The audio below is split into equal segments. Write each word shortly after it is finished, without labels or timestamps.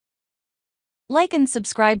Like and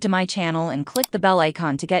subscribe to my channel and click the bell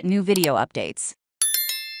icon to get new video updates.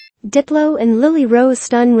 Diplo and Lily Rose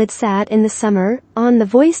stun with Sad in the Summer. On The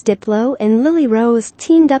Voice, Diplo and Lily Rose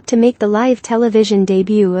teamed up to make the live television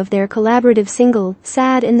debut of their collaborative single,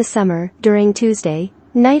 Sad in the Summer, during Tuesday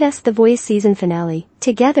night's The Voice season finale.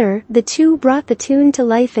 Together, the two brought the tune to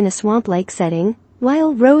life in a swamp-like setting,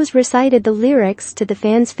 while Rose recited the lyrics to the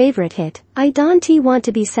fans' favorite hit, I don't want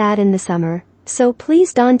to be sad in the summer, so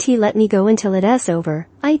please don't let me go until it's over.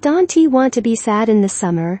 I don't want to be sad in the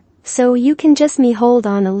summer, so you can just me hold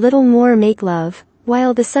on a little more, make love,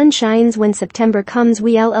 while the sun shines when September comes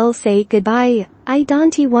we'll say goodbye. I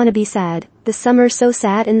don't want to be sad, the summer so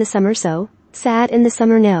sad in the summer so sad in the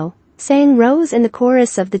summer no, sang Rose in the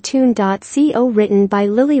chorus of the tune. Co written by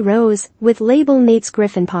Lily Rose, with label mates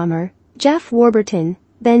Griffin Palmer, Jeff Warburton,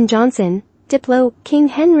 Ben Johnson, Diplo, King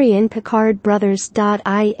Henry and Picard Brothers.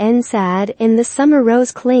 In Sad in the Summer,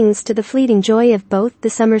 Rose clings to the fleeting joy of both the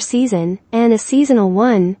summer season and a seasonal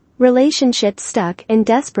one, relationship stuck and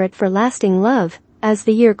desperate for lasting love. As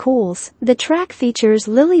the year cools, the track features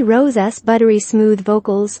Lily Rose's buttery smooth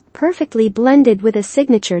vocals, perfectly blended with a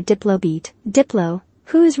signature Diplo beat. Diplo,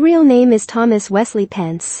 whose real name is Thomas Wesley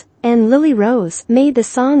Pentz, and Lily Rose made the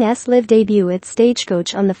song's live debut at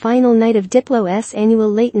Stagecoach on the final night of Diplos' annual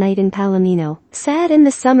late night in Palomino. Sad in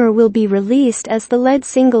the Summer will be released as the lead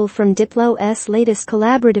single from Diplos' latest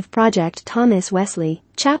collaborative project, Thomas Wesley,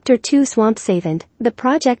 Chapter 2 Swamp Savant. The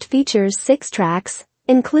project features 6 tracks,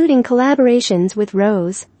 including collaborations with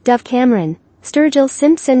Rose, Dove Cameron, Sturgill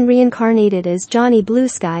Simpson reincarnated as Johnny Blue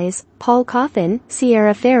Skies, Paul Coffin,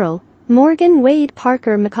 Sierra Farrell, Morgan Wade,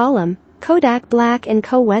 Parker McCollum, Kodak Black and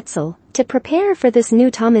Co. Wetzel. To prepare for this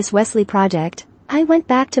new Thomas Wesley project, I went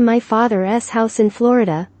back to my father's house in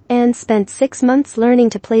Florida and spent 6 months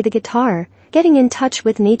learning to play the guitar, getting in touch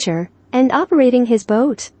with nature, and operating his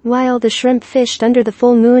boat, while the shrimp fished under the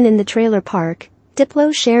full moon in the trailer park.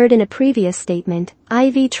 Diplo shared in a previous statement,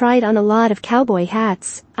 I've tried on a lot of cowboy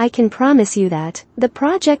hats, I can promise you that. The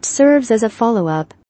project serves as a follow-up